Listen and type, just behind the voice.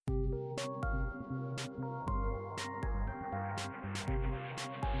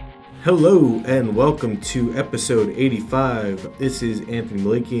Hello and welcome to episode 85. This is Anthony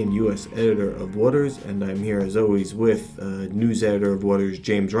Malakian, U.S. editor of Waters, and I'm here as always with news editor of Waters,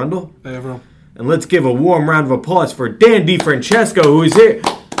 James Rundle. Hey everyone. And let's give a warm round of applause for Dan DiFrancesco, who is here.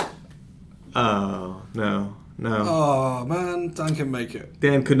 Oh, no. Oh man, Dan can make it.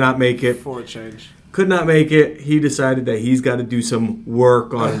 Dan could not make it. For a change. Could not make it. He decided that he's got to do some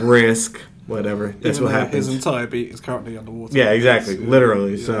work on risk. Whatever. That's Even what happens. His entire beat is currently underwater. Yeah, exactly.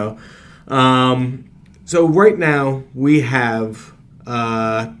 Literally. Yeah. So right now we have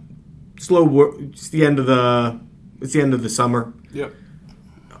slow work. It's the end of the summer. Yep.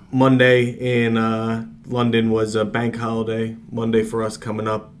 Monday in London was a bank holiday. Monday for us coming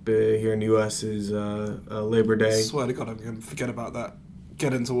up here in the U.S. is Labor Day. I swear to God, I'm going to forget about that.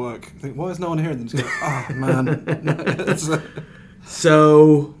 Get into work. Think, why is no one here? And then just go, oh man.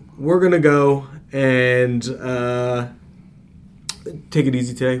 So we're gonna go and take it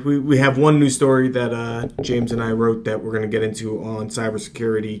easy today. We have one news story that James and I wrote that we're gonna get into on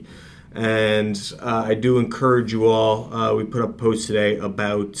cybersecurity, and I do encourage you all. We put up a post today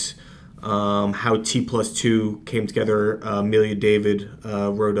about how T+2 came together. Amelia David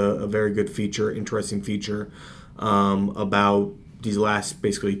wrote a very good feature, interesting feature about these last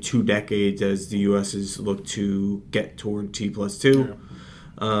basically 2 decades as the U.S. has looked to get toward T+2. Yeah.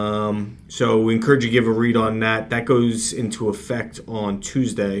 So we encourage you to give a read on that. That goes into effect on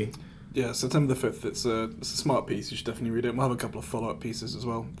Tuesday. Yeah, September the 5th. It's a smart piece. You should definitely read it. We'll have a couple of follow-up pieces as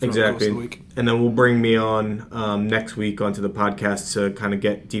well. Exactly. The week. And then we'll bring me on next week onto the podcast to kind of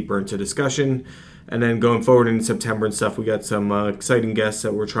get deeper into discussion. And then going forward in September and stuff, we got some exciting guests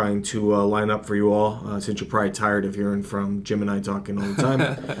that we're trying to line up for you all, since you're probably tired of hearing from Jim and I talking all the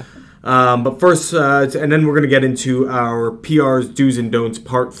time. But first, and then we're going to get into our PRs, do's and don'ts,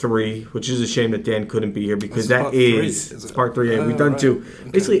 part 3, which is a shame that Dan couldn't be here because it's part 3. Yeah, we've done 2.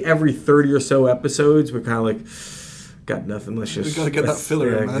 Okay. Basically, every 30 or so episodes, we're kind of like, got nothing. Let's just... We've got to get that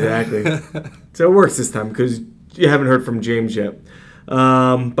filler in, man. Exactly. So it works this time because you haven't heard from James yet.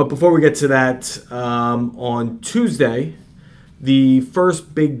 But before we get to that, on Tuesday, the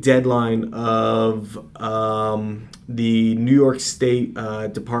first big deadline of the New York State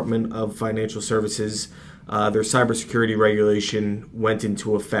Department of Financial Services, their cybersecurity regulation went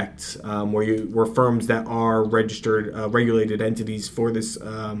into effect, where firms that are registered, regulated entities for this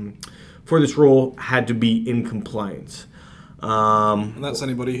rule had to be in compliance. And that's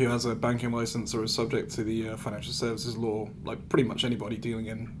anybody who has a banking license or is subject to the financial services law, like pretty much anybody dealing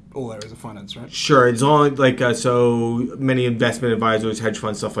in all areas of finance, right? Sure. It's all like so many investment advisors, hedge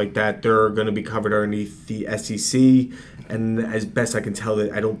funds, stuff like that. They're going to be covered underneath the SEC, and as best I can tell,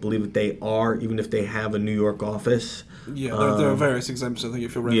 that I don't believe that they are, even if they have a New York office. Yeah, there are various exemptions. I think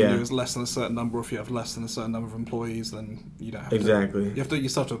if your revenue is less than a certain number, or if you have less than a certain number of employees, then you don't have exactly. You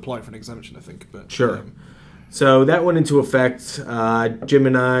still have to apply for an exemption, I think. But sure. So that went into effect. Jim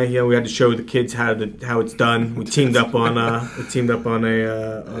and I, we had to show the kids how it's done. We teamed up on a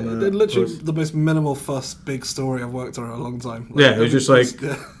literally post. The most minimal fuss, big story I've worked on in a long time. Like, yeah, it was just like,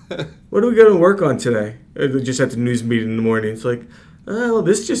 what are we going to work on today? Just at the news meeting in the morning. It's like, oh,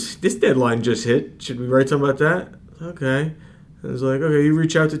 this deadline just hit. Should we write something about that? Okay. And it was like, okay, you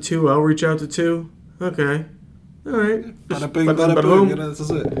reach out to 2, I'll reach out to 2. Okay. All right. Bada bing, bada boom. This is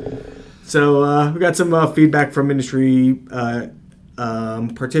it. So we got some feedback from industry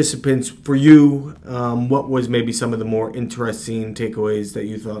participants. For you, what was maybe some of the more interesting takeaways that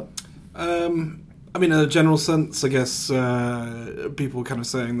you thought? I mean, in a general sense, I guess people were kind of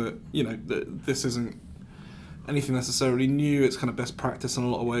saying that, that this isn't anything necessarily new. It's kind of best practice in a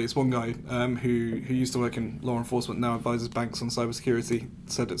lot of ways. One guy who used to work in law enforcement, now advises banks on cybersecurity,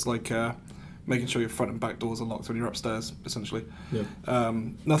 said it's like... making sure your front and back doors are locked when you're upstairs, essentially. Yeah.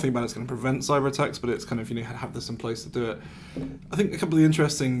 Nothing about it's going to prevent cyber attacks, but it's kind of, have this in place to do it. I think a couple of the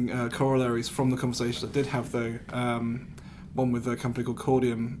interesting corollaries from the conversations I did have, though, one with a company called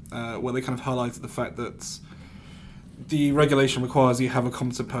Cordium, where they kind of highlighted the fact that the regulation requires you have a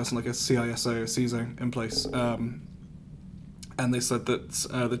competent person like a CISO or CISO in place. And they said that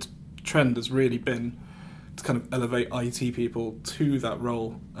the trend has really been to kind of elevate IT people to that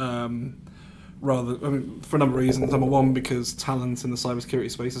role. For a number of reasons. Number one, because talent in the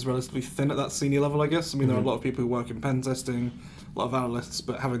cybersecurity space is relatively thin at that senior level, I guess. I mean, there are a lot of people who work in pen testing, a lot of analysts,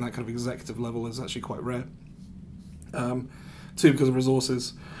 but having that kind of executive level is actually quite rare. 2, because of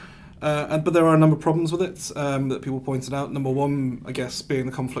resources. But there are a number of problems with it that people pointed out. Number one, I guess, being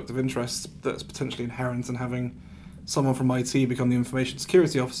the conflict of interest that's potentially inherent in having someone from IT become the information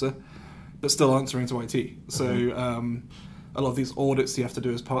security officer, but still answering to IT. So a lot of these audits you have to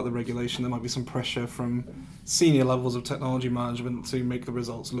do as part of the regulation, there might be some pressure from senior levels of technology management to make the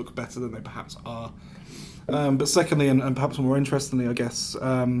results look better than they perhaps are. But secondly, and perhaps more interestingly, I guess,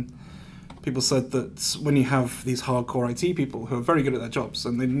 people said that when you have these hardcore IT people who are very good at their jobs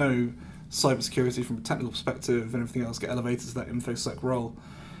and they know cybersecurity from a technical perspective and everything else get elevated to that InfoSec role,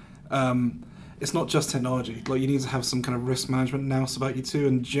 it's not just technology. Like, you need to have some kind of risk management nous about you too,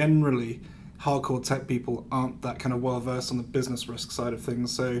 and generally hardcore tech people aren't that kind of well versed on the business risk side of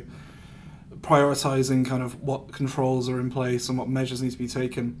things, so prioritizing kind of what controls are in place and what measures need to be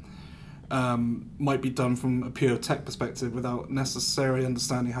taken might be done from a pure tech perspective without necessarily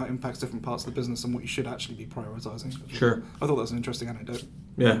understanding how it impacts different parts of the business and what you should actually be prioritizing. Sure. I thought that was an interesting anecdote.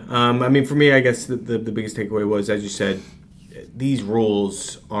 Yeah. I mean, for me, I guess the biggest takeaway was, as you said, these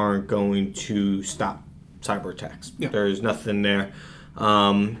rules aren't going to stop cyber attacks. Yeah. There's nothing there.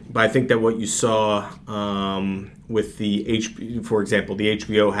 But I think that what you saw with for example, the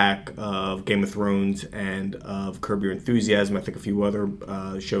HBO hack of Game of Thrones and of Curb Your Enthusiasm, I think a few other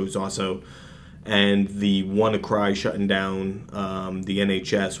shows also, and the WannaCry shutting down the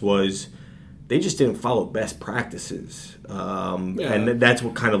NHS, was they just didn't follow best practices. And that's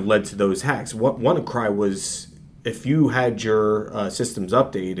what kind of led to those hacks. What WannaCry was, if you had your systems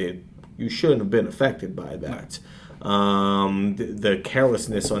updated, you shouldn't have been affected by that. The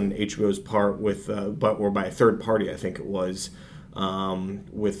carelessness on HBO's part or by a third party, I think it was,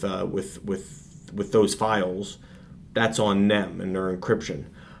 with those files, that's on them and their encryption.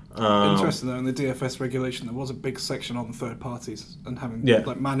 Interesting though, in the DFS regulation, there was a big section on third parties and having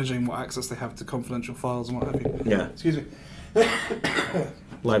like managing what access they have to confidential files and what have you. Yeah. Excuse me.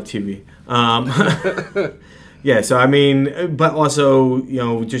 Live TV. Yeah. So I mean, but also,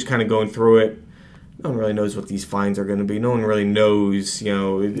 just kind of going through it. No one really knows what these fines are going to be. No one really knows, they're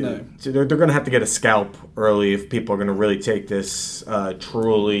going to have to get a scalp early if people are going to really take this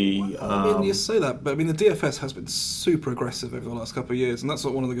truly. I mean, you say that, but I mean, the DFS has been super aggressive over the last couple of years, and that's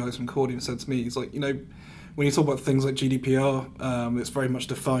what one of the guys from Cordium said to me. He's like, when you talk about things like GDPR, it's very much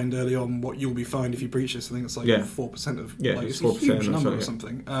defined early on what you'll be fined if you breach this. I think it's like 4% of, it's a huge number or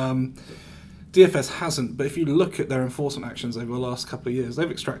something. DFS hasn't, but if you look at their enforcement actions over the last couple of years,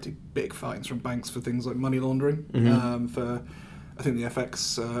 they've extracted big fines from banks for things like money laundering, for, I think, the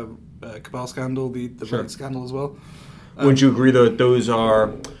FX cabal scandal, the Reddit scandal as well. Wouldn't you agree, though, that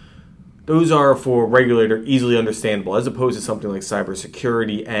those are for a regulator easily understandable, as opposed to something like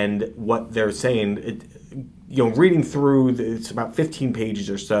cybersecurity and what they're saying? Reading through, it's about 15 pages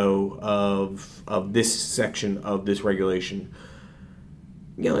or so of this section of this regulation.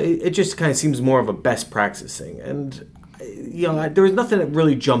 It just kind of seems more of a best practice thing. And, there was nothing that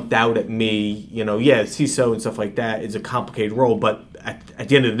really jumped out at me. CISO and stuff like that is a complicated role, but at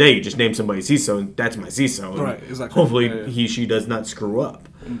the end of the day, you just name somebody CISO, and that's my CISO. Right, exactly. Hopefully she does not screw up.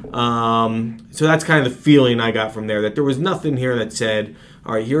 So that's kind of the feeling I got from there, that there was nothing here that said,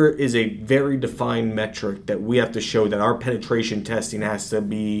 all right, here is a very defined metric that we have to show that our penetration testing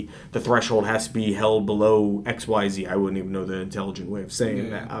the threshold has to be held below XYZ. I wouldn't even know the intelligent way of saying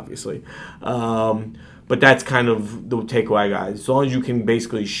that, obviously. But that's kind of the takeaway I got. As long as you can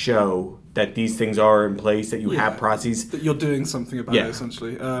basically show that these things are in place, that you have processes. That you're doing something about it,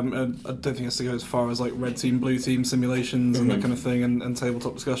 essentially. And I don't think it has to go as far as like red team, blue team simulations and that kind of thing and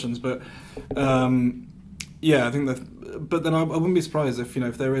tabletop discussions. But I think that. But then I wouldn't be surprised if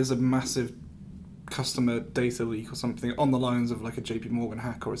there is a massive customer data leak or something on the lines of like a JP Morgan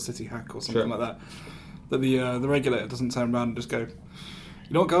hack or a Citi hack or something like that. That the regulator doesn't turn around and just go, you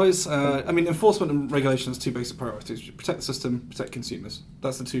know what, guys? Enforcement and regulation has two basic priorities: protect the system, protect consumers.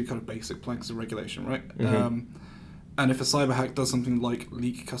 That's the two kind of basic planks of regulation, right? And if a cyber hack does something like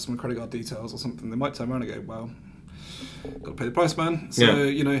leak customer credit card details or something, they might turn around and go, well, got to pay the price, man. So,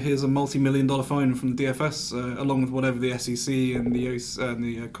 here's a multi-million-dollar fine from the DFS, along with whatever the SEC and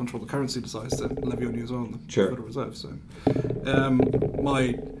the Control of Currency decides to levy on you as well, and the Federal Reserve. So,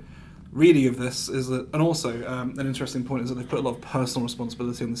 my reading of this is that, and also an interesting point is that they've put a lot of personal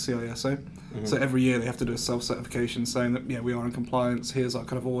responsibility on the CISO. So every year they have to do a self-certification saying that, we are in compliance, here's our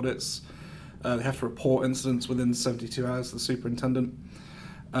kind of audits. They have to report incidents within 72 hours to the superintendent.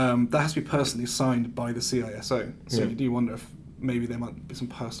 That has to be personally signed by the CISO. So you do wonder if maybe there might be some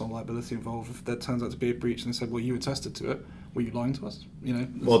personal liability involved if there turns out to be a breach and they said, well, you attested to it. Were you lying to us?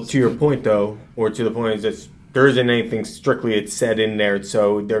 Well, to your point, though, or to the point is that there isn't anything strictly it's said in there,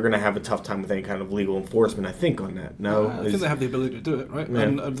 so they're going to have a tough time with any kind of legal enforcement, I think, on that. No? I think they have the ability to do it, right? Yeah.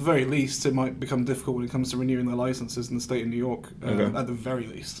 And at the very least, it might become difficult when it comes to renewing their licenses in the state of New York, at the very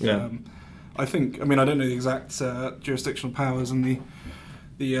least. Yeah. I don't know the exact jurisdictional powers and the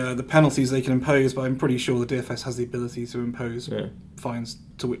the penalties they can impose, but I'm pretty sure the DFS has the ability to impose fines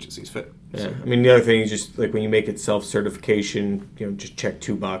to which it sees fit. Yeah, So. I mean, the other thing is just like when you make it self-certification, just check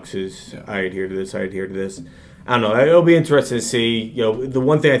 2 boxes. Yeah. I adhere to this. I adhere to this. I don't know. It'll be interesting to see. The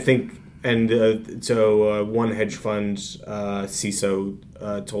one thing I think, and one hedge fund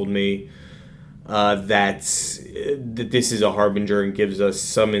CISO told me that this is a harbinger and gives us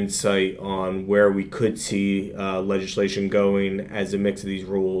some insight on where we could see legislation going, as a mix of these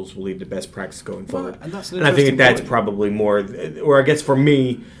rules will lead to best practice going forward. And I think that's probably more, or I guess for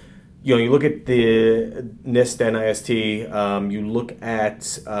me, you look at the NIST, you look at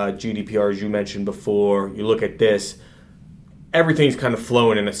GDPR, as you mentioned before, you look at this, everything's kind of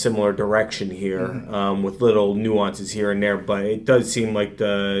flowing in a similar direction here, with little nuances here and there, but it does seem like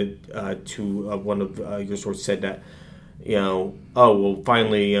one of your sources said that,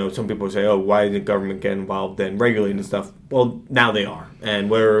 finally, some people say, why didn't government get involved in regulating and stuff? Well, now they are. And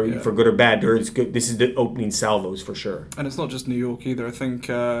whether for good or bad, this is the opening salvos for sure. And it's not just New York either. I think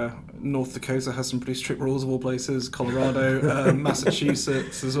North Dakota has some pretty strict rules of all places, Colorado,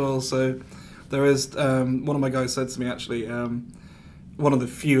 Massachusetts as well. So there is, one of my guys said to me actually, one of the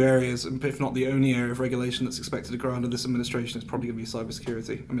few areas, if not the only area of regulation that's expected to grow under this administration is probably going to be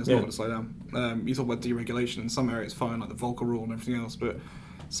cybersecurity. I mean, it's not going to slow down. You talk about deregulation in some areas, fine, like the Volcker rule and everything else, but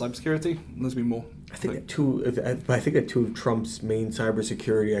cybersecurity, there's been more. I think that two of Trump's main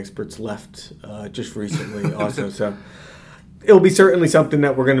cybersecurity experts left just recently also. So it'll be certainly something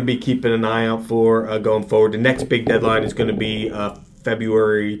that we're going to be keeping an eye out for going forward. The next big deadline is going to be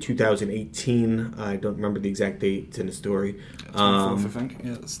February 2018. I don't remember the exact date. It's in the story. 24th, I think.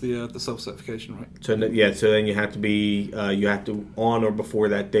 Yeah, it's the self-certification, right? So then you have to be on or before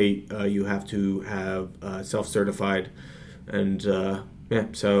that date. You have to have self-certified, and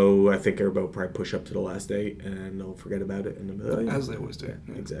so I think everybody will probably push up to the last date, and they'll forget about it in the middle. As they always do.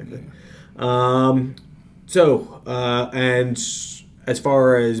 Yeah, exactly. Yeah. And as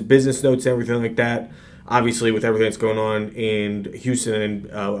far as business notes and everything like that, obviously with everything that's going on in Houston,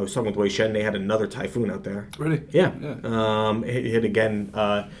 and I was talking with Wei Shen, they had another typhoon out there. Really? Yeah. It hit again.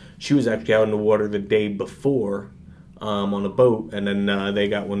 She was actually out in the water the day before on a boat, and then they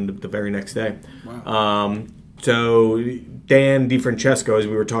got one the very next day. Wow. So Dan DiFrancesco, as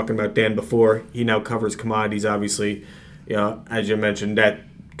we were talking about Dan before, he now covers commodities, obviously. As you mentioned, that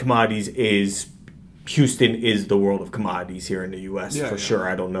commodities Houston is the world of commodities here in the U.S. for sure.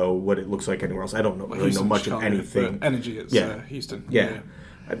 I don't know what it looks like anywhere else. I don't really know much of anything. Energy is Houston. Yeah.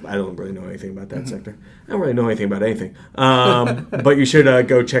 I don't really know anything about that sector. I don't really know anything about anything. But you should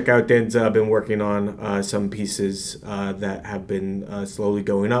go check out. Dan's been working on some pieces that have been slowly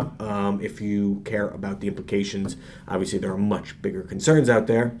going up. If you care about the implications, obviously there are much bigger concerns out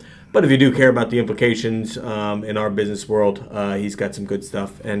there. But if you do care about the implications in our business world, he's got some good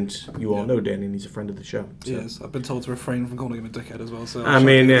stuff. And you all know Dan, and he's a friend of the show. So. Yes, I've been told to refrain from calling him a dickhead as well. So I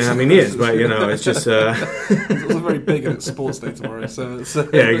mean, he is, but it's just. It's also very big at Sports Day tomorrow. So.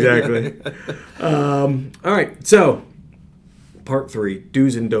 Yeah, exactly. All right, so part 3: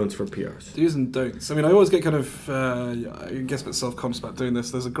 do's and don'ts for PRs. Do's and don'ts. I mean, I always get kind of, I guess, a bit self-conscious about doing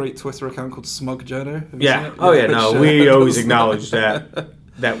this. There's a great Twitter account called Smug Journo. Yeah. Oh yeah. No, we always acknowledge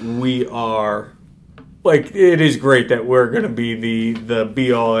that we are, like, it is great that we're going to be the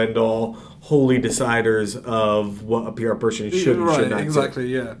be-all, end-all, holy deciders of what a PR person should and should not do. Exactly,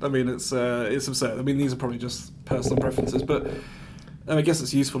 yeah. I mean, it's absurd. I mean, these are probably just personal preferences, but I guess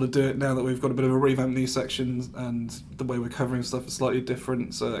it's useful to do it now that we've got a bit of a revamped news section, and the way we're covering stuff is slightly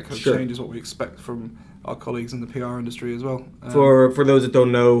different, so that kind of changes what we expect from our colleagues in the PR industry as well. For those that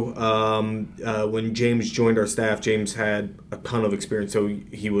don't know, when James joined our staff, James had a ton of experience. So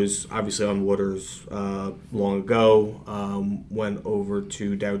he was obviously on Waters long ago, went over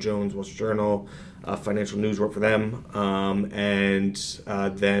to Dow Jones, Wall Street Journal, financial news, worked for them, and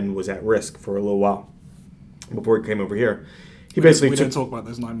then was at risk for a little while before he came over here. We don't talk about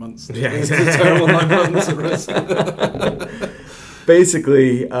those 9 months. Yeah, exactly. It's a terrible 9 months at risk.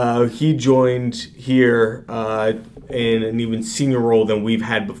 Basically, he joined here in an even senior role than we've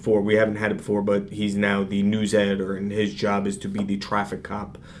had before. We haven't had it before, but he's now the news editor, and his job is to be the traffic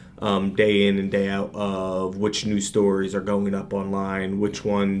cop day in and day out of which news stories are going up online, which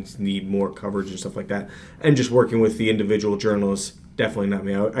ones need more coverage and stuff like that, and just working with the individual journalists. Definitely not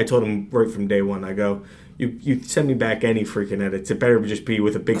me. I told him right from day one, I go, you send me back any freaking edits. It better just be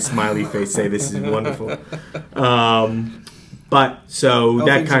with a big smiley face, say this is wonderful. But so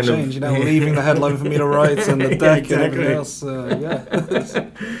that kind of change, leaving the headline for me to write and the deck and everything else.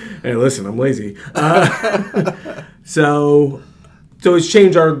 Hey, listen, I'm lazy. So So it's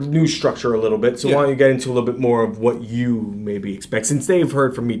changed our news structure a little bit. So Yeah. why don't you get into a little bit more of what you maybe expect, since they've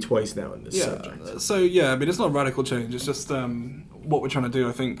heard from me twice now in this subject. So I mean, it's not a radical change. It's just what we're trying to do,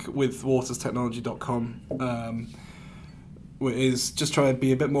 I think, with waterstechnology.com, is just try to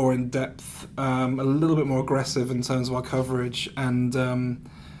be a bit more in depth, a little bit more aggressive in terms of our coverage, and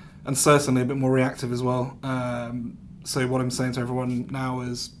certainly a bit more reactive as well. So what I'm saying to everyone now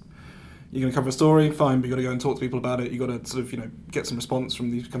is, you're going to cover a story, fine, but you've got to go and talk to people about it. You've got to sort of, get some response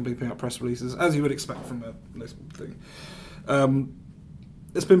from these companies putting out press releases, as you would expect from a thing.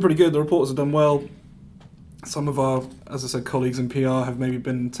 It's been pretty good. The reporters have done well. Some of our, as I said, colleagues in PR have maybe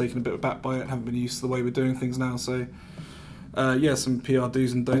been taken a bit aback by it, haven't been used to the way we're doing things now. So, some PR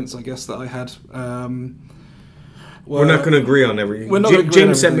do's and don'ts, I guess, that I had. We're not going to agree on everything.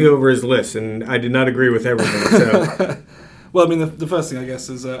 James sent me over his list, and I did not agree with everything. So. Well, I mean, the first thing, I guess,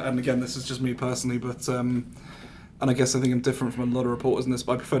 is, and again, this is just me personally, but, and I guess I think I'm different from a lot of reporters in this,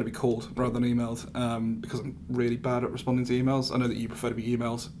 but I prefer to be called rather than emailed, because I'm really bad at responding to emails. I know that you prefer to be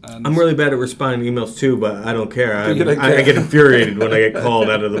emailed. And I'm really bad at responding to emails too, but I don't care. I get infuriated when I get called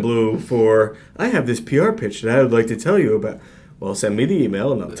out of the blue for, I have this PR pitch that I would like to tell you about. Well, send me the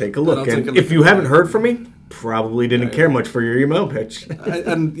email and I'll take a look. And if you haven't heard from me, probably didn't care much for your email pitch.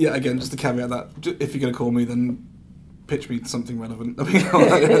 And again, just to caveat that, if you're going to call me, then pitch me something relevant. I mean,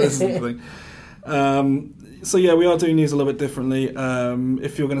 this is the thing. So we are doing news a little bit differently.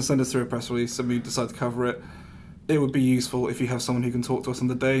 If you're going to send us through a press release and we decide to cover it, it would be useful if you have someone who can talk to us on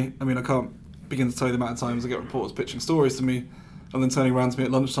the day. I mean, I can't begin to tell you the amount of times I get reporters pitching stories to me and then turning around to me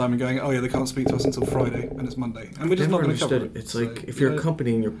at lunchtime and going, oh yeah, they can't speak to us until Friday, and it's Monday. And we're just not going to cover it. It's like, if you're a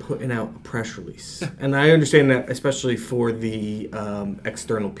company and you're putting out a press release, and I understand that, especially for the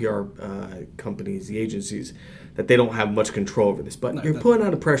external PR companies, the agencies, that they don't have much control over this. But you're putting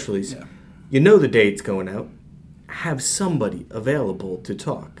out a press release, you know the day it's going out, have somebody available to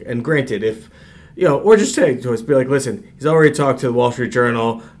talk. And granted, if, or just say to us, be like, listen, he's already talked to the Wall Street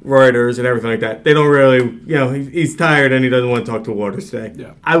Journal, Reuters, and everything like that. They don't really, he's tired and he doesn't want to talk to Waters today.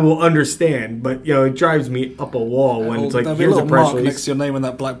 Yeah. I will understand, but, it drives me up a wall when it's like, here's a press release. Next to your name in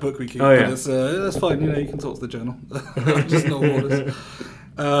that black book we keep. Oh, yeah. But that's fine, you can talk to the Journal. Just not Waters.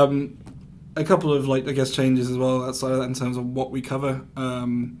 A couple of, changes as well outside of that in terms of what we cover.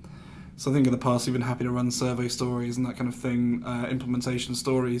 So I think in the past we've been happy to run survey stories and that kind of thing, implementation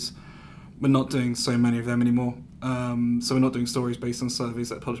stories. We're not doing so many of them anymore. So we're not doing stories based on surveys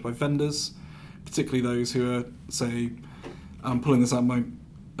that are published by vendors, particularly those who are, say, I'm pulling this out of my...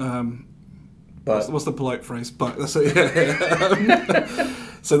 what's the polite phrase? But that's it.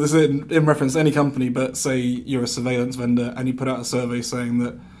 So this is in reference to any company, but say you're a surveillance vendor and you put out a survey saying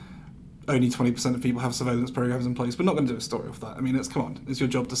that only 20% of people have surveillance programs in place. We're not going to do a story off that. I mean, come on. It's your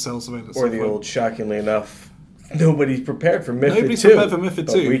job to sell surveillance software. the old, shockingly enough, nobody's prepared for MiFID 2. Nobody's prepared for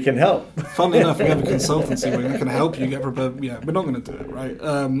MiFID 2. We can help. Funnily enough, we have a consultancy where we can help you get prepared. Yeah, we're not going to do it, right?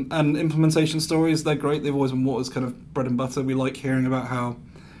 And implementation stories, they're great. They've always been Waters' kind of bread and butter. We like hearing about how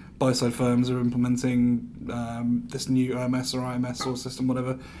buy-side firms are implementing this new OMS or IMS source system,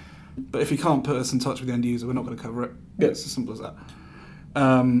 whatever. But if you can't put us in touch with the end user, we're not going to cover it. Yeah. It's as simple as that.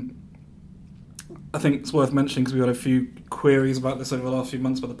 I think it's worth mentioning because we've had a few queries about this over the last few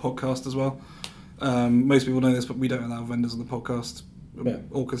months about the podcast as well. Most people know this, but we don't allow vendors on the podcast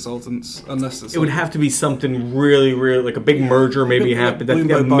or consultants unless it's... It would have to be something really, really, like a big merger maybe happened. That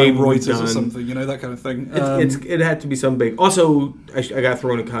maybe Reuters or something, that kind of thing. It had to be something big. Also, I got to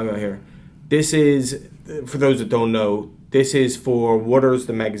throw in a comment here. This is, for those that don't know, this is for Waters,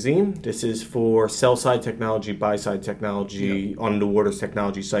 the magazine. This is for sell-side technology, buy-side technology on the Waters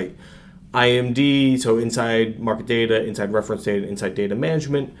technology site. IMD, so inside market data, inside reference data, inside data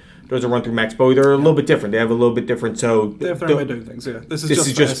management. Those are run through Max Bowie. They're a little bit different. They have a little bit different. So they have their own way of doing things. Yeah, this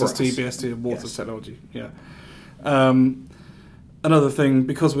is just for SST, BST, and Waters technology. Yeah. Another thing,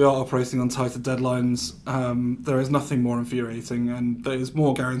 because we are operating on tighter deadlines, there is nothing more infuriating, and there is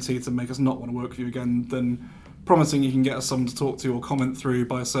more guaranteed to make us not want to work with you again than promising you can get us someone to talk to or comment through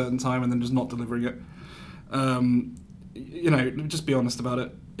by a certain time and then just not delivering it. Just be honest about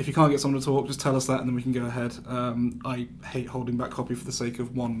it. If you can't get someone to talk, just tell us that and then we can go ahead. I hate holding back copy for the sake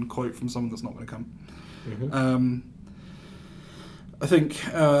of one quote from someone that's not going to come. Mm-hmm. I think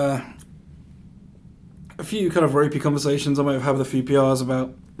a few kind of ropey conversations I might have had with a few PRs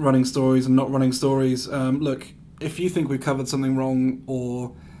about running stories and not running stories. Look, if you think we've covered something wrong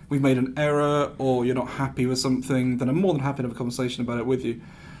or we've made an error or you're not happy with something, then I'm more than happy to have a conversation about it with you.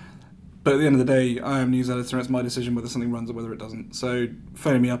 But at the end of the day, I am news editor, and it's my decision whether something runs or whether it doesn't. So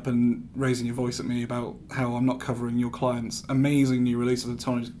phoning me up and raising your voice at me about how I'm not covering your client's amazing new release of the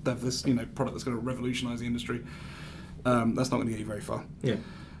technology, this product that's going to revolutionise the industry, That's not going to get you very far. Yeah.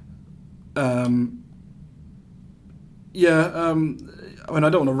 I mean, I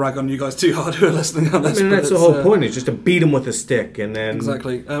don't want to rag on you guys too hard who are listening on this. I mean, that's the whole point, is just to beat them with a stick, and then...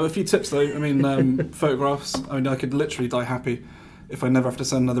 Exactly. A few tips, though. I mean, photographs. I mean, I could literally die happy if I never have to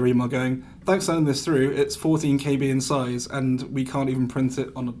send another email going, thanks for sending this through, it's 14 KB in size, and we can't even print it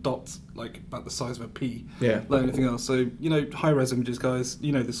on a dot, like, about the size of a P, like anything else. So, high-res images, guys,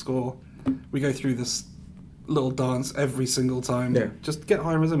 the score. We go through this little dance every single time. Yeah. Just get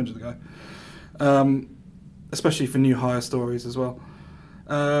high-res image of the guy. Especially for new hire stories as well.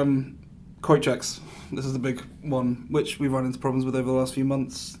 Quote checks. This is the big one, which we've run into problems with over the last few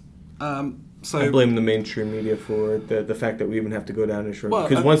months. So I blame the mainstream media for the fact that we even have to go down this road. Well,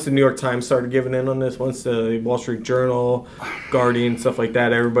 Because once the New York Times started giving in on this, once the Wall Street Journal, Guardian, stuff like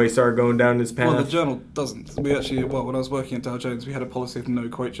that, everybody started going down this path. Well, the Journal doesn't. We actually, when I was working at Dow Jones, we had a policy of no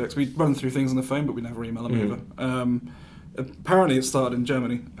quote checks. We'd run through things on the phone, but we never email them over. Apparently it started in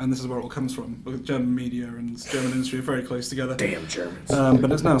Germany, and this is where it all comes from. Because German media and German industry are very close together. Damn Germans.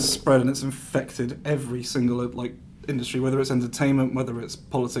 But it's now spread, and it's infected every single industry, whether it's entertainment, whether it's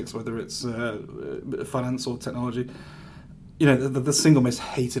politics, whether it's finance or technology. The single most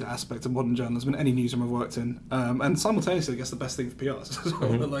hated aspect of modern journalism in any newsroom I've worked in, and simultaneously, I guess, the best thing for PRs as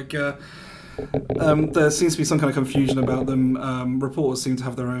well. But there seems to be some kind of confusion about them. Reporters seem to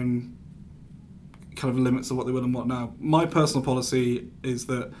have their own kind of limits of what they will and what now. My personal policy is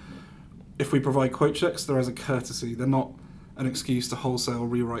that if we provide quote checks, they're as a courtesy. They're not an excuse to wholesale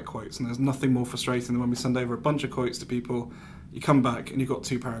rewrite quotes, and there's nothing more frustrating than when we send over a bunch of quotes to people, you come back and you've got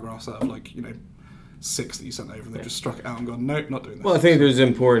 2 paragraphs out of 6 that you sent over, and they've just struck it out and gone, nope, not doing this. Well, I think there's an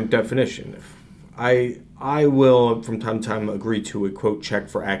important definition. I will from time to time agree to a quote check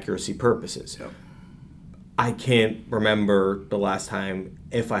for accuracy purposes. Yep. I can't remember the last time,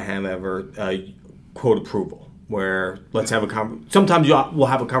 if I have ever, quote approval, where let's have sometimes we'll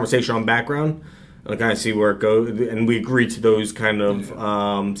have a conversation on background and kind of see where it goes, and we agree to those kind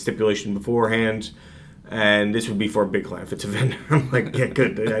of stipulations beforehand, and this would be for a big client. If it's a vendor, I'm like, yeah,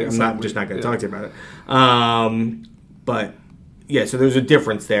 good, I'm just not going to talk to you about it. But yeah, so there's a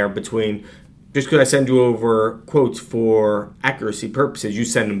difference there between just because I send you over quotes for accuracy purposes, you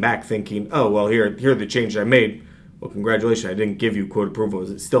send them back thinking, oh, well, here are the changes I made. Well, congratulations, I didn't give you quote approval.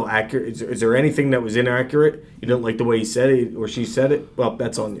 Is it still accurate? Is there anything that was inaccurate? You didn't like the way he said it or she said it? Well,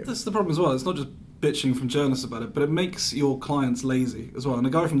 that's on you. That's the problem as well. It's not just bitching from journalists about it, but it makes your clients lazy as well. And a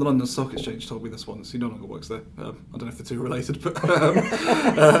guy from the London Stock Exchange told me this once. He no longer works there. I don't know if the two are related, but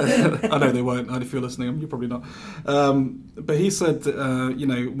I know they won't. And if you're listening, you're probably not. But he said,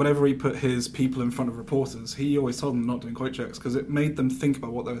 whenever he put his people in front of reporters, he always told them not doing quote checks because it made them think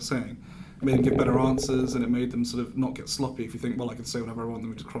about what they were saying. It made them give better answers, and it made them sort of not get sloppy. If you think, well, I can say whatever I want,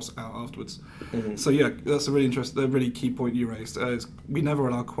 then we just cross it out afterwards. Mm-hmm. So yeah, that's a really key point you raised. Is we never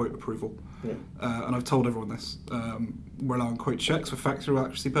allow quote approval, and I've told everyone this. We're allowing quote checks for factual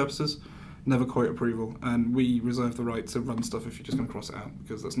accuracy purposes, never quote approval, and we reserve the right to run stuff if you're just going to cross it out,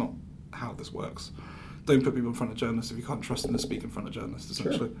 because that's not how this works. Don't put people in front of journalists if you can't trust them to speak in front of journalists,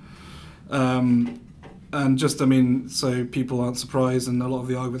 essentially. Sure. And just, so people aren't surprised, and a lot of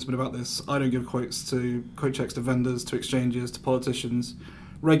the argument's been about this. I don't give quote checks to vendors, to exchanges, to politicians,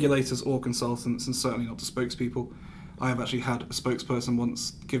 regulators or consultants, and certainly not to spokespeople. I have actually had a spokesperson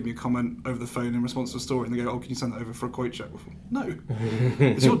once give me a comment over the phone in response to a story, and they go, oh, can you send that over for a quote check? No.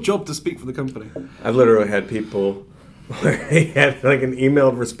 It's your job to speak for the company. I've literally had people where they had an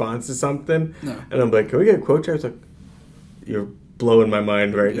emailed response to something, and I'm like, can we get a quote check? It's like, you're blowing my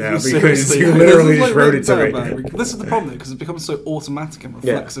mind right now because you literally just wrote it to me. This is the problem, because it's become so automatic and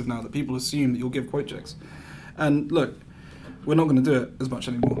reflexive now that people assume that you'll give quote checks. And look, we're not going to do it as much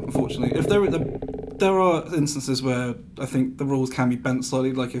anymore, unfortunately. If there are instances where I think the rules can be bent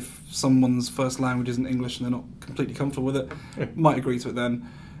slightly, like if someone's first language isn't English and they're not completely comfortable with it, might agree to it then.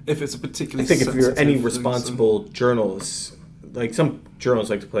 If it's a particularly I think if you're any responsible journalist, like some journalists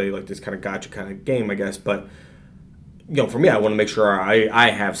like to play like this kind of gotcha kind of game, I guess, but for me, I want to make sure I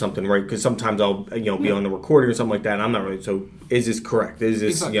have something right, because sometimes I'll be on the recording or something like that, and I'm not really. So, is this correct? Is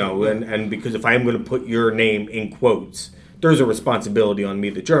this exactly, and because if I am going to put your name in quotes, there's a responsibility on me,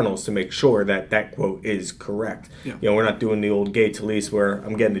 the journalist, to make sure that quote is correct. Yeah. We're not doing the old gay Talese where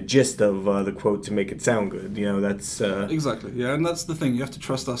I'm getting the gist of the quote to make it sound good. That's exactly, yeah, and that's the thing. You have to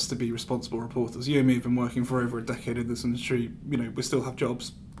trust us to be responsible reporters. You and me have been working for over a decade in this industry. We still have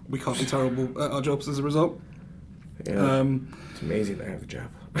jobs. We can't be terrible at our jobs as a result. Yeah, it's amazing I have a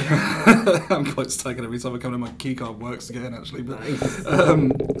job. I'm quite staggered every time I come in. My key card works again, actually. But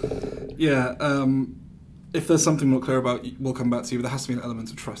if there's something we're not clear about, we'll come back to you. But there has to be an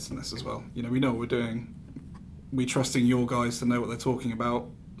element of trust in this as well. We know what we're doing. we trusting your guys to know what they're talking about.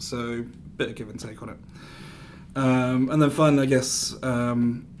 So, bit of give and take on it. And then finally, I guess,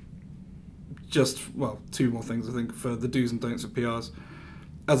 two more things, I think, for the do's and don'ts of PRs.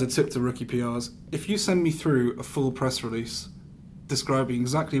 As a tip to rookie PRs, if you send me through a full press release describing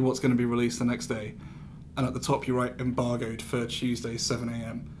exactly what's going to be released the next day, and at the top you write embargoed for Tuesday 7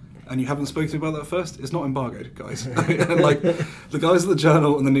 a.m, and you haven't spoken to me about that first, it's not embargoed, guys. Like, the guys at the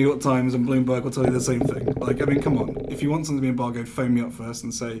Journal and the New York Times and Bloomberg will tell you the same thing. Like, I mean, come on. If you want something to be embargoed, phone me up first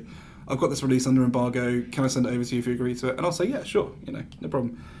and say, I've got this release under embargo, can I send it over to you if you agree to it? And I'll say, yeah, sure, no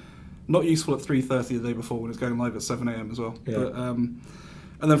problem. Not useful at 3:30 the day before when it's going live at 7 a.m. as well. Yeah. But,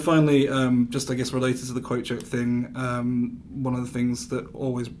 and then finally, just I guess related to the quote joke thing, one of the things that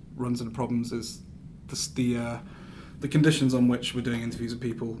always runs into problems is the conditions on which we're doing interviews with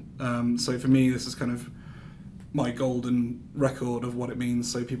people. So for me, this is kind of my golden record of what it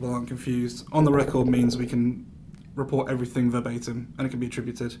means, so people aren't confused. On the record means we can report everything verbatim, and it can be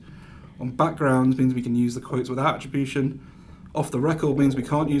attributed. On background means we can use the quotes without attribution. Off the record means we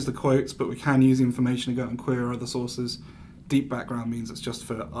can't use the quotes, but we can use the information to go out and query other sources. Deep background means it's just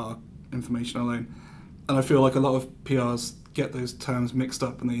for our information alone. And I feel like a lot of PRs get those terms mixed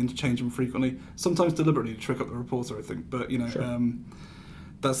up and they interchange them frequently, sometimes deliberately to trick up the reporter, I think. But, Sure.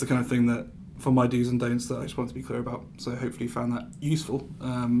 That's the kind of thing that, for my do's and don'ts, that I just want to be clear about. So hopefully you found that useful.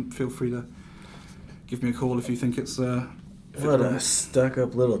 Feel free to give me a call if you think it's... What a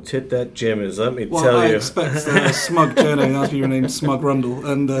stuck-up little tit that Jim is, let me tell Well, I you. expect Smug Journey, that's your name, Smug Rundle,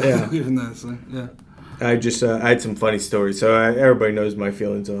 and even there, so, yeah. I had some funny stories. So everybody knows my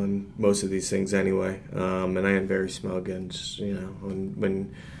feelings on most of these things anyway. And I am very smug, and just,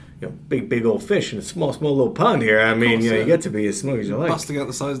 when big old fish in a small little pond here. I mean, you get to be as smug as you like. Busting out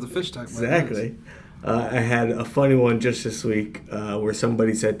the size of the fish tank. Exactly. I had a funny one just this week where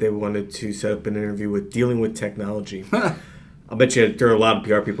somebody said they wanted to set up an interview with Dealing with Technology. I'll bet you there are a lot of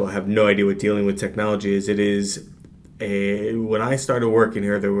PR people who have no idea what Dealing with Technology is. It is when I started working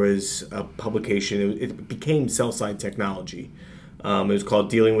here, there was a publication. It became Sell-Side Technology. It was called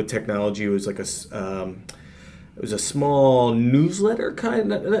Dealing with Technology. It was like it was a small newsletter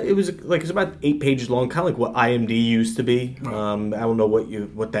kind of. It was about 8 pages long, kind of like what IMD used to be. I don't know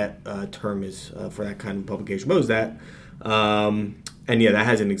what that term is for that kind of publication. What was that? And yeah, that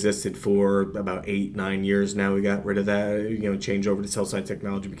hasn't existed for about 8-9 years now. We got rid of that. Changed over to Sell-Side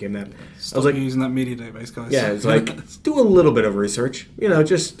Technology, became that. Stop, I was like, using that media database, guys. Yeah, it's like do a little bit of research.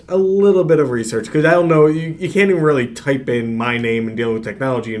 Just a little bit of research, because I don't know. You can't even really type in my name and Dealing with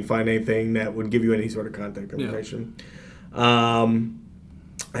Technology and find anything that would give you any sort of contact information. Yeah.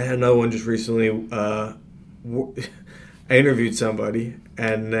 I had another one just recently. I interviewed somebody,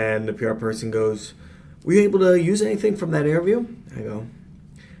 and then the PR person goes, "Were you able to use anything from that interview?" I go,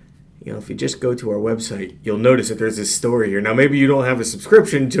 if you just go to our website, you'll notice that there's this story here. Now, maybe you don't have a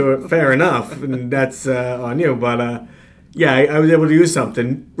subscription to it, fair enough, and that's on you. But, I was able to use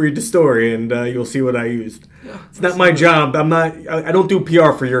something. Read the story, and you'll see what I used. Yeah, it's not my job. I don't do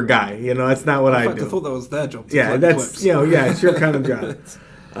PR for your guy. That's not what I do. I thought that was their job. Yeah, that's, it's your kind of job.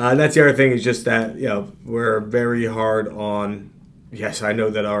 That's the other thing is just that, we're very hard on, yes, I know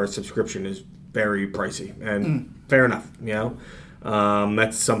that our subscription is very pricey, and fair enough,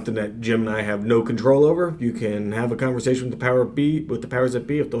 that's something that Jim and I have no control over. You can have a conversation with the powers that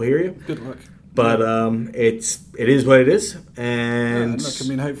be if they'll hear you. Good luck. But it is what it is, and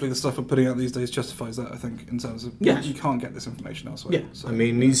look, hopefully the stuff we're putting out these days justifies that. I think in terms of you can't get this information elsewhere. Yeah, so,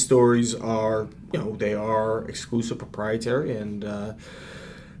 these stories are they are exclusive, proprietary, and.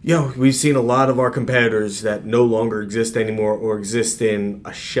 We've seen a lot of our competitors that no longer exist anymore or exist in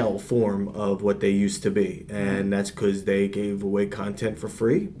a shell form of what they used to be. And that's because they gave away content for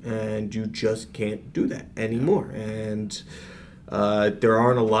free, and you just can't do that anymore. And there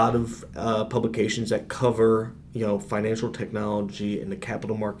aren't a lot of publications that cover, financial technology in the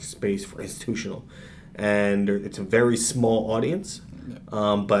capital market space for institutional. And it's a very small audience.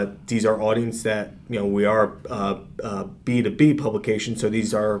 But these are audience that, we are B2B publication, so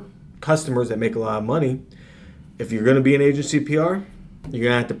these are customers that make a lot of money. If you're going to be an agency PR, you're going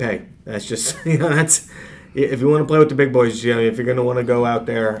to have to pay. That's just, that's if you want to play with the big boys, if you're going to want to go out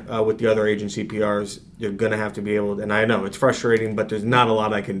there with the other agency PRs, you're going to have to be able to, and I know it's frustrating, but there's not a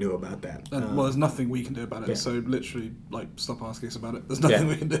lot I can do about that. There's nothing we can do about it. Yeah. So literally, stop asking us about it. There's nothing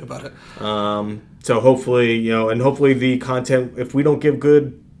we can do about it. So hopefully, and hopefully the content, if we don't give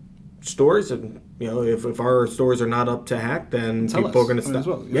good stories, and if our stories are not up to hack, then people are going to stop. As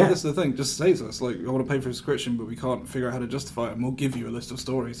well. Yeah, that's the thing. Just say to us, I want to pay for a subscription, but we can't figure out how to justify it, and we'll give you a list of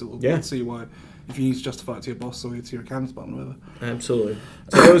stories that we'll see why if you need to justify it to your boss or to your accounting department or whatever. Absolutely.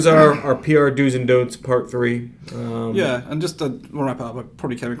 So those are our PR do's and don'ts, part 3. Yeah, and just to wrap it up, I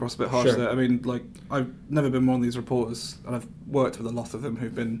probably came across a bit harsh Sure. there. I mean, like, I've never been one of these reporters, and I've worked with a lot of them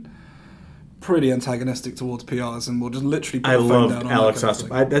who've been pretty antagonistic towards PRs and will just literally put I the phone love down on Alex that kind of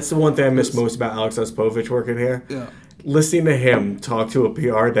Ospovich. thing. That's the one thing I miss most about Alex Ospovich working here. Yeah. Listening to him talk to a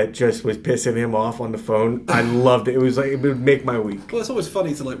PR that just was pissing him off on the phone, I loved it. It was like, it would make my week. Well, it's always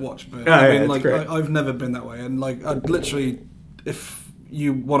funny to, like, watch, but Yeah, I yeah, mean, it's like, great. I've never been that way, and, like, I'd literally, if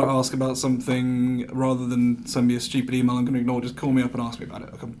you want to ask about something rather than send me a stupid email I'm going to ignore, just call me up and ask me about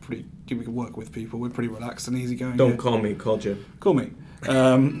it. Like, we can work with people. We're pretty relaxed and easygoing. Don't call me, call Jim. Call me.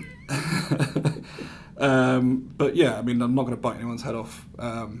 But yeah, I mean, I'm not going to bite anyone's head off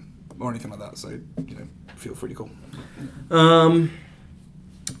or anything like that. So, you know, feel free to call.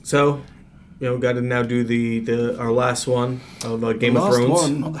 So, you know, got to now do our last one of Game of Last Thrones.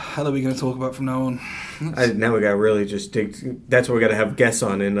 one. What the hell are we going to talk about from now on? Now we got to really just take. That's what we got to have guests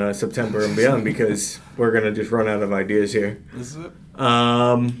on in September and beyond because we're gonna just run out of ideas here. Is it?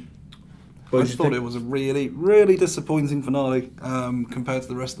 I thought it was a really, really disappointing finale compared to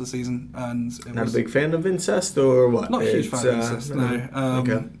the rest of the season, and it Not was a big fan of incest or what? not a huge fan of incest, no.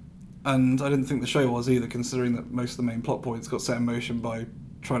 Okay. And I didn't think the show was either, considering that most of the main plot points got set in motion by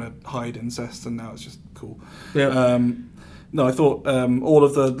trying to hide incest, and now it's just cool. Yeah. No, I thought all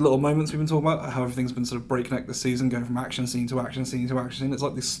of the little moments we've been talking about, how everything's been sort of breakneck this season, going from action scene to action scene to action scene. It's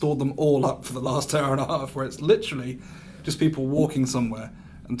like they stored them all up for the last hour and a half, where it's literally just people walking somewhere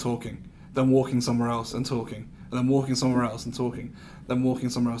and talking, then walking somewhere else and talking, and then walking somewhere else and talking, then walking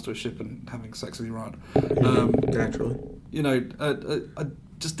somewhere else to a ship and having sex with Iran. Naturally. You know, I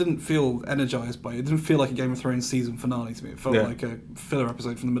just didn't feel energized by it. It didn't feel like a Game of Thrones season finale to me. It felt like a filler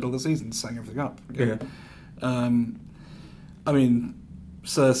episode from the middle of the season, setting everything up again. Yeah. I mean,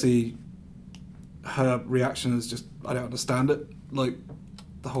 Cersei, her reaction is just, I don't understand it. Like,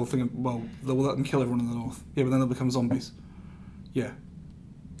 the whole thing of, well, they'll let them kill everyone in the north. Yeah, but then they'll become zombies. Yeah.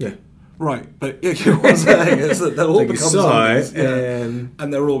 Yeah. Right, but yeah, what I'm saying is that they'll all Like become you saw zombies. it,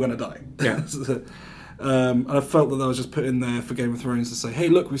 And they're all going to die. Yeah. And I felt that was just put in there for Game of Thrones to say, hey,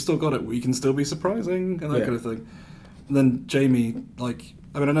 look, we've still got it. We can still be surprising, and that kind of thing. And then Jaime, like,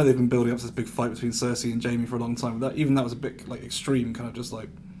 I mean, I know they've been building up to this big fight between Cersei and Jaime for a long time. But that was a bit, like, extreme, kind of just like,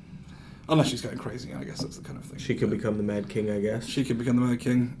 unless she's going crazy, I guess that's the kind of thing. She could become the Mad King, I guess. She could become the Mad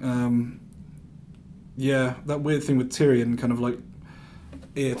King. Yeah, that weird thing with Tyrion, kind of like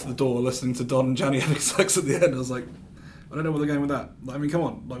ear to the door, listening to Don and Janny having sex at the end. I was like, I don't know where they're going with that. I mean, come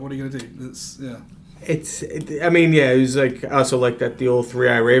on, like, what are you going to do? It was like, I also like that the old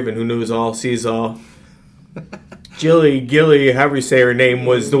three-eye raven who knows all, sees all. Gilly, however you say her name,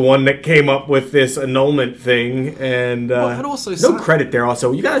 was the one that came up with this annulment thing, and but also no credit there.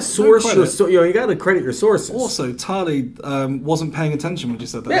 Also, you gotta source you gotta credit your sources. Also, Tarly wasn't paying attention when you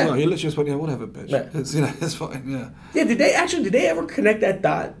said that. Yeah. No, he literally just went, yeah, whatever, bitch. Yeah. It's fine. Yeah. Yeah, did they ever connect that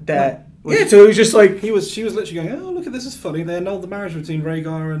dot? Yeah, so it was just like she was literally going, oh, look at this, is funny. They annulled the marriage between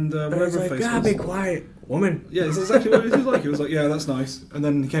Rhaegar and whatever like, face God, was. be quiet, woman. Yeah, it's exactly what it was like. He was like, yeah, that's nice. And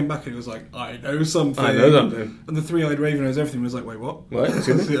then he came back and he was like, I know something. And the three-eyed raven knows everything. He was like, wait, what? What?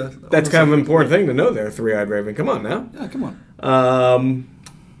 Yeah, that's kind of an important thing to know there, three-eyed raven. Come on now. Yeah, come on.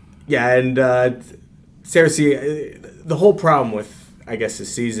 Yeah, and Cersei, the whole problem with, I guess,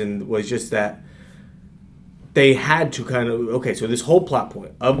 this season was just that they had to kind of, so this whole plot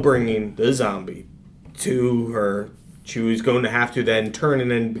point of bringing the zombie to her, she was going to have to then turn and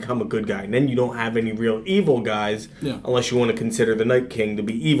then become a good guy. And then you don't have any real evil guys unless you want to consider the Night King to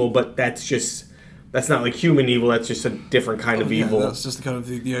be evil, but that's not like human evil, that's just a different kind of evil. That's just the kind of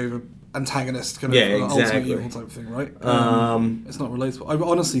the over antagonist kind of ultimate evil type of thing, right? It's not relatable. I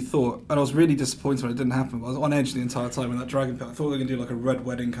honestly thought, and I was really disappointed when it didn't happen, but I was on edge the entire time when that dragon pit. I thought they were going to do like a Red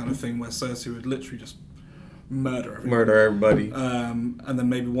Wedding kind of thing where Cersei would literally just murder everybody. And then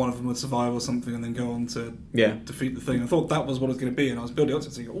maybe one of them would survive or something and then go on to defeat the thing. I thought that was what it was going to be, and I was building up to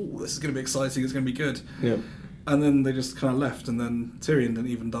it thinking, oh, this is going to be exciting, it's going to be good. Yeah. And then they just kind of left, and then Tyrion didn't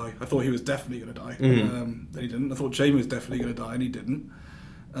even die. I thought he was definitely going to die. Then he didn't. I thought Jaime was definitely going to die, and he didn't.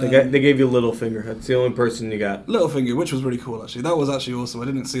 They gave you Littlefinger. That's the only person you got. Littlefinger, which was really cool, actually. That was actually awesome. I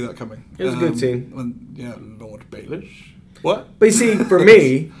didn't see that coming. It was a good scene. Lord Baelish. What? But you see, for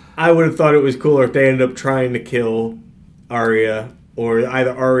me, I would have thought it was cooler if they ended up trying to kill Arya, or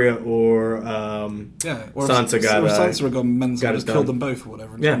either Arya or Sansa got Sansa had gone mental and just done. killed them both or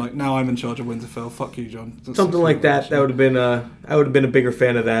whatever. And like, now I'm in charge of Winterfell. Fuck you, John. Something like that. That would have been. I would have been a bigger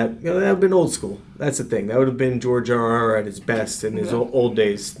fan of that. That would have been old school. That's the thing. That would have been George R.R. at his best in his old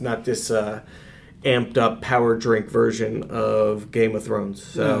days, not this amped up power drink version of Game of Thrones.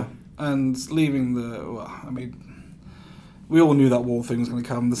 So. Yeah. And leaving we all knew that wall thing was going to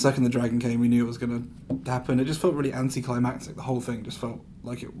come. The second the dragon came, we knew it was going to happen. It just felt really anticlimactic. The whole thing just felt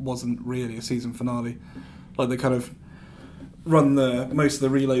like it wasn't really a season finale. Like they kind of run most of the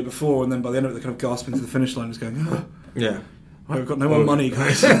relay before, and then by the end of it, they kind of gasping to the finish line, just going, oh, yeah, we've got no more money,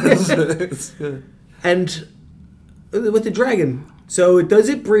 guys. And with the dragon, so does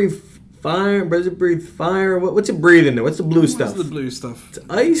it breathe fire? Does it breathe fire? What's it breathing there? What's the blue stuff? What's the blue stuff? It's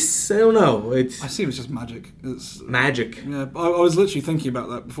ice? I don't know. I assume it's just magic. It's magic. Yeah, I was literally thinking about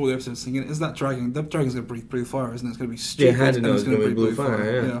that before the episode, thinking, is that dragon? The dragon's going to breathe blue fire, isn't it? It's going to be stupid. Yeah, I had to know it's going to be blue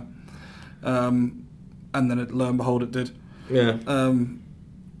fire. Yeah. And then lo and behold, it did. Yeah.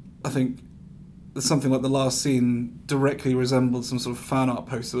 I think something like the last scene directly resembled some sort of fan art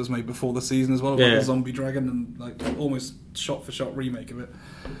post that was made before the season as well, like a zombie dragon, and like almost shot for shot remake of it.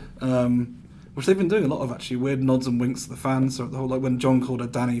 Which they've been doing a lot of, actually, weird nods and winks to the fans. So the whole, like when John called her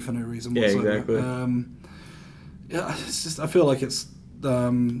Danny for no reason whatsoever. Yeah, exactly. It's just, I feel like it's.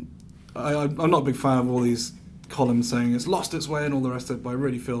 I'm not a big fan of all these columns saying it's lost its way and all the rest of it, but I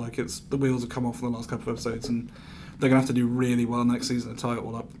really feel like the wheels have come off in the last couple of episodes, and they're going to have to do really well next season to tie it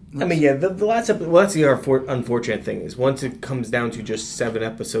all up. I mean, yeah, the last episode, well, that's the unfortunate thing, is once it comes down to just 7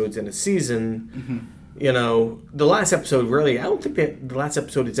 episodes in a season, the last episode really, I don't think that the last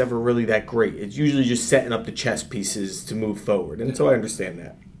episode is ever really that great. It's usually just setting up the chess pieces to move forward, and so I understand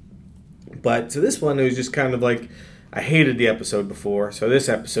that. But to this one, it was just kind of like, I hated the episode before, so this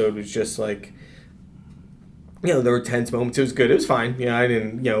episode was just like, there were tense moments. It was good. It was fine. I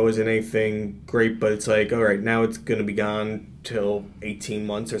didn't, it wasn't anything great, but it's like, all right, now it's going to be gone till 18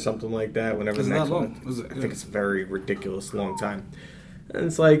 months or something like that, whenever the next one. I think it's a very ridiculous long time. And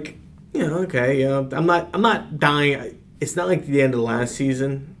it's like, okay, I'm not dying. It's not like the end of the last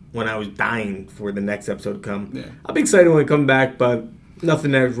season when I was dying for the next episode to come. Yeah. I'll be excited when it comes back, but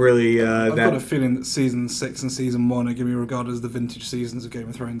nothing that really... I've got a feeling that Season 6 and Season 1 are going to be regarded as the vintage seasons of Game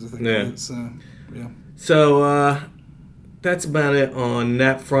of Thrones, I think. Yeah. It's, So, that's about it on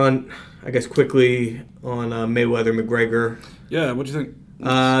that front. I guess quickly on Mayweather-McGregor. Yeah, what do you think?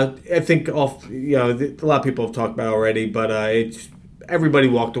 I think a lot of people have talked about it already, but everybody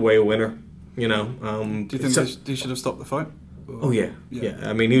walked away a winner. Do you think they should have stopped the fight? Oh, yeah.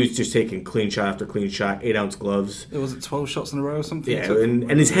 I mean, he was just taking clean shot after clean shot, 8-ounce gloves. Was it 12 shots in a row or something? Yeah, and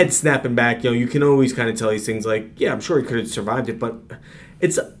his head snapping back. You can always kind of tell these things like, yeah, I'm sure he could have survived it, but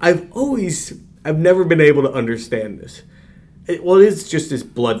I've never been able to understand this. It is just this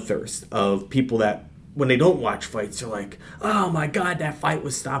bloodthirst of people that, when they don't watch fights, they're like, oh my God, that fight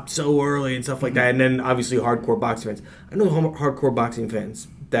was stopped so early and stuff like that. And then obviously hardcore boxing fans. I know hardcore boxing fans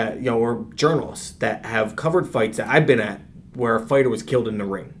that, or journalists that have covered fights that I've been at where a fighter was killed in the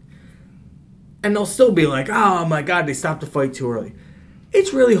ring. And they'll still be like, oh my God, they stopped the fight too early.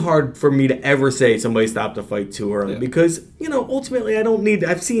 It's really hard for me to ever say somebody stopped a fight too early because, ultimately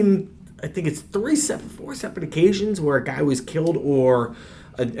I've seen, I think it's 4 separate occasions where a guy was killed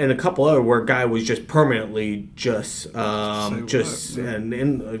and a couple other where a guy was just permanently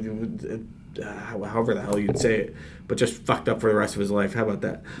however the hell you'd say it, but just fucked up for the rest of his life. How about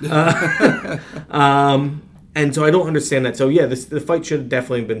that? And so I don't understand that. So yeah, the fight should have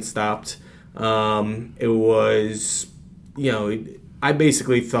definitely been stopped. It was, I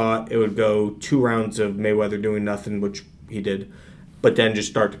basically thought it would go 2 rounds of Mayweather doing nothing, which he did, but then just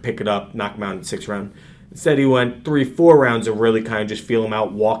start to pick it up, knock him out in the 6th round. Instead, he went 3-4 rounds of really kind of just feel him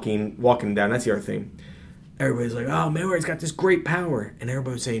out, walking down. That's the other thing. Everybody's like, oh, Mayweather's got this great power. And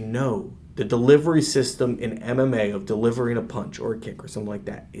everybody's saying, no. The delivery system in MMA of delivering a punch or a kick or something like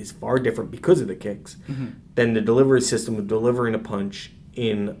that is far different because of the kicks than the delivery system of delivering a punch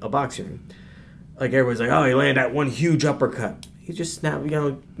in a boxing ring. Like, everybody's like, oh, he landed that one huge uppercut. He just snapped,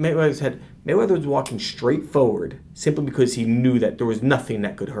 Mayweather's head. Mayweather was walking straight forward simply because he knew that there was nothing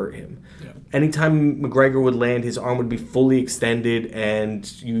that could hurt him. Yeah. Anytime McGregor would land, his arm would be fully extended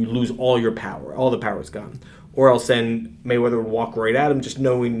and you lose all your power. All the power is gone. Or else then Mayweather would walk right at him just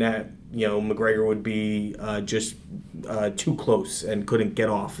knowing that, McGregor would be just too close and couldn't get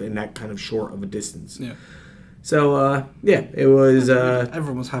off in that kind of short of a distance. Yeah. So, it was...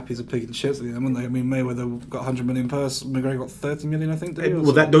 everyone was happy as a pig in shit at the end, weren't they? I mean, Mayweather got 100 million purse, McGregor got 30 million, I think, did he?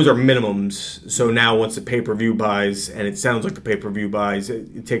 Those are minimums. So now once the pay-per-view buys, and it sounds like the pay-per-view buys,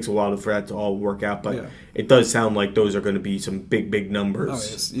 it takes a while for that to all work out, but it does sound like those are going to be some big, big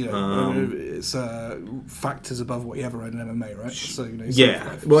numbers. It's factors above what you ever earn in MMA, right? So,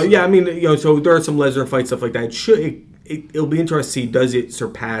 so there are some Lesnar fights, stuff like that. It'll be interesting to see, does it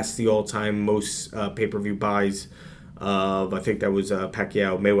surpass the all-time most pay-per-view buys of, I think that was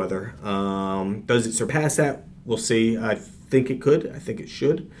Pacquiao-Mayweather. Does it surpass that? We'll see. I think it could. I think it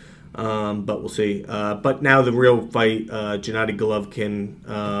should. But we'll see. But now the real fight, Gennady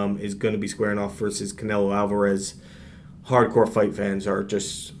Golovkin is going to be squaring off versus Canelo Alvarez. Hardcore fight fans are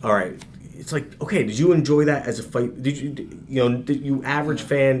just, all right. It's like, okay, did you enjoy that as a fight? Did you average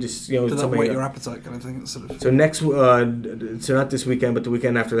fan just, Did that whet your appetite kind of thing? Sort of. So next, so not this weekend, but the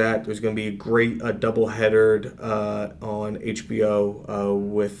weekend after that, there's going to be a great double-headered on HBO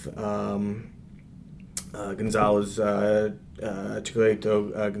with Gonzalez,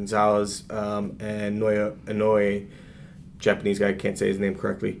 Chiquito Gonzalez, and Inoue, Japanese guy, can't say his name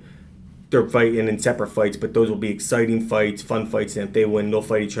correctly. They're fighting in separate fights, but those will be exciting fights, fun fights, and if they win, they'll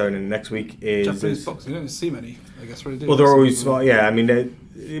fight each other. And next week is Japanese boxing. You don't see many, I guess. Really do. Well, they're always small. Yeah, I mean,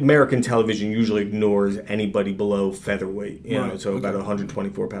 American television usually ignores anybody below featherweight. About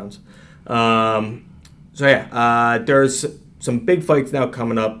 124 pounds. There's some big fights now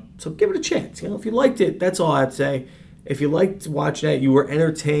coming up. So give it a chance. If you liked it, that's all I'd say. If you liked watching it, you were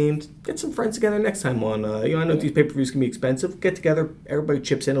entertained, get some friends together next time on. I know these pay-per-views can be expensive. Get together, everybody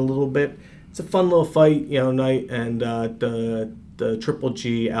chips in a little bit. It's a fun little fight, night, and the Triple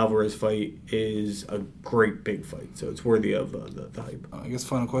G Alvarez fight is a great big fight, so it's worthy of the hype. I guess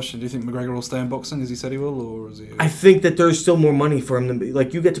final question: do you think McGregor will stay in boxing as he said he will, or is he? I think that there's still more money for him than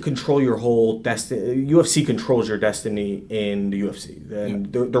you get to control your whole destiny. UFC controls your destiny in the UFC.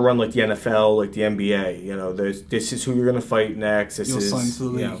 They're run like the NFL, like the NBA. This is who you're going to fight next. You're signed to the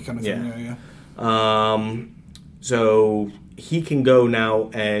league, kind of thing. Yeah. So he can go now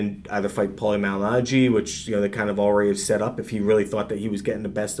and either fight Paulie Malignaggi, which they kind of already have set up. If he really thought that he was getting the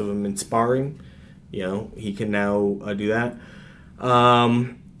best of him in sparring, he can now do that.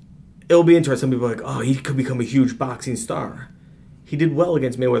 It'll be interesting. Some people are like, oh, he could become a huge boxing star. He did well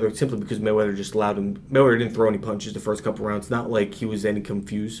against Mayweather simply because Mayweather just allowed him. Mayweather didn't throw any punches the first couple rounds. Not like he was any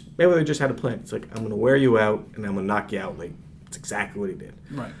confused. Mayweather just had a plan. It's like, I'm going to wear you out and I'm going to knock you out. That's exactly what he did.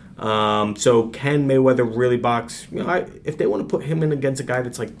 Right. So can Mayweather really box? If they want to put him in against a guy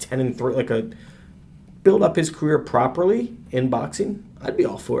that's like 10-3, build up his career properly in boxing, I'd be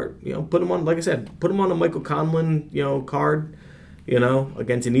all for it. Put him on, like I said, put him on a Michael Conlan, card,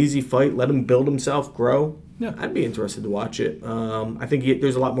 against an easy fight. Let him build himself, grow. Yeah, I'd be interested to watch it. I think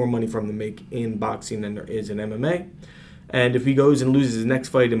there's a lot more money for him to make in boxing than there is in MMA. And if he goes and loses his next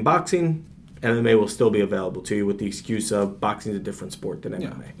fight in boxing, MMA will still be available to you with the excuse of boxing is a different sport than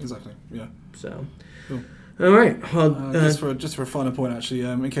MMA. Yeah, exactly. Yeah. So, cool. All right. Well, just for a final point, actually,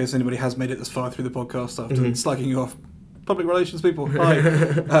 in case anybody has made it this far through the podcast after slagging you off, public relations people. Hi.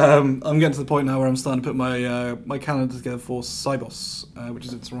 I'm getting to the point now where I'm starting to put my calendar together for Cybos, which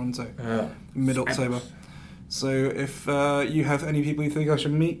is in Toronto, mid-October. So if you have any people you think I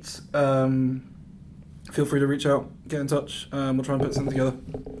should meet, feel free to reach out, get in touch. We'll try and put something together.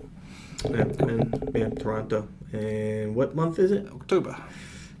 Toronto. And what month is it? October.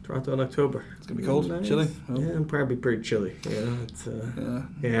 Toronto in October. It's going to be cold, nice. Chilly. Oh. Yeah, probably pretty chilly. It's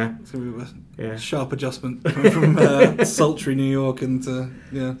It's going to be a sharp adjustment from sultry New York into,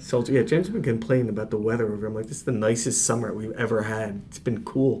 sultry. Yeah, James has been complaining about the weather over. I'm like, this is the nicest summer we've ever had. It's been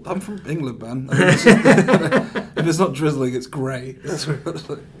cool. I'm from England, man. If it's not drizzling, it's grey. That's what it's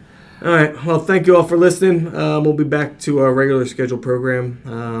like. All right. Well, thank you all for listening. We'll be back to our regular scheduled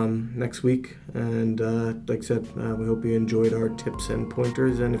program next week. And like I said, we hope you enjoyed our tips and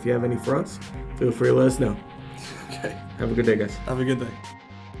pointers. And if you have any for us, feel free to let us know. Okay. Have a good day, guys. Have a good day.